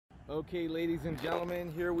Okay, ladies and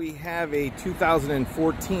gentlemen, here we have a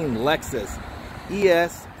 2014 Lexus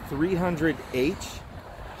ES300H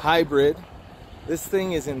Hybrid. This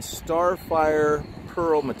thing is in Starfire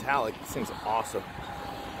Pearl Metallic. This thing's awesome.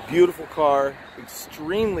 Beautiful car,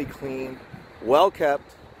 extremely clean, well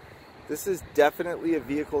kept. This is definitely a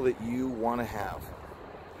vehicle that you want to have.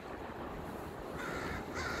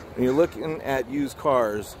 When you're looking at used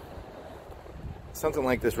cars, something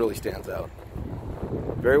like this really stands out.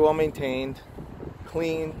 Very well maintained,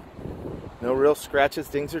 clean, no real scratches,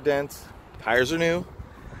 dings, or dents. Tires are new,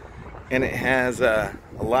 and it has a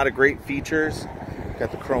lot of great features.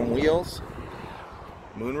 Got the chrome wheels,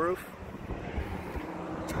 moonroof,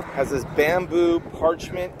 has this bamboo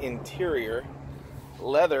parchment interior,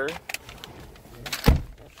 leather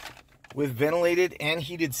with ventilated and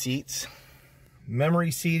heated seats,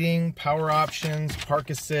 memory seating, power options,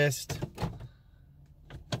 park assist,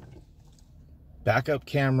 backup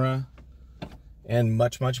camera, and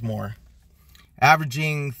much more.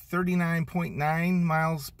 Averaging 39.9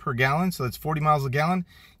 miles per gallon, so that's 40 miles a gallon.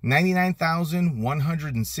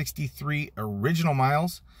 99,163 original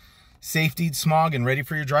miles. Safety, smog, and ready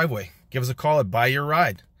for your driveway. Give us a call at Buy Your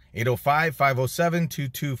Ride.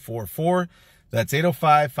 805-507-2244. That's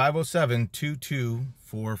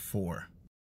 805-507-2244.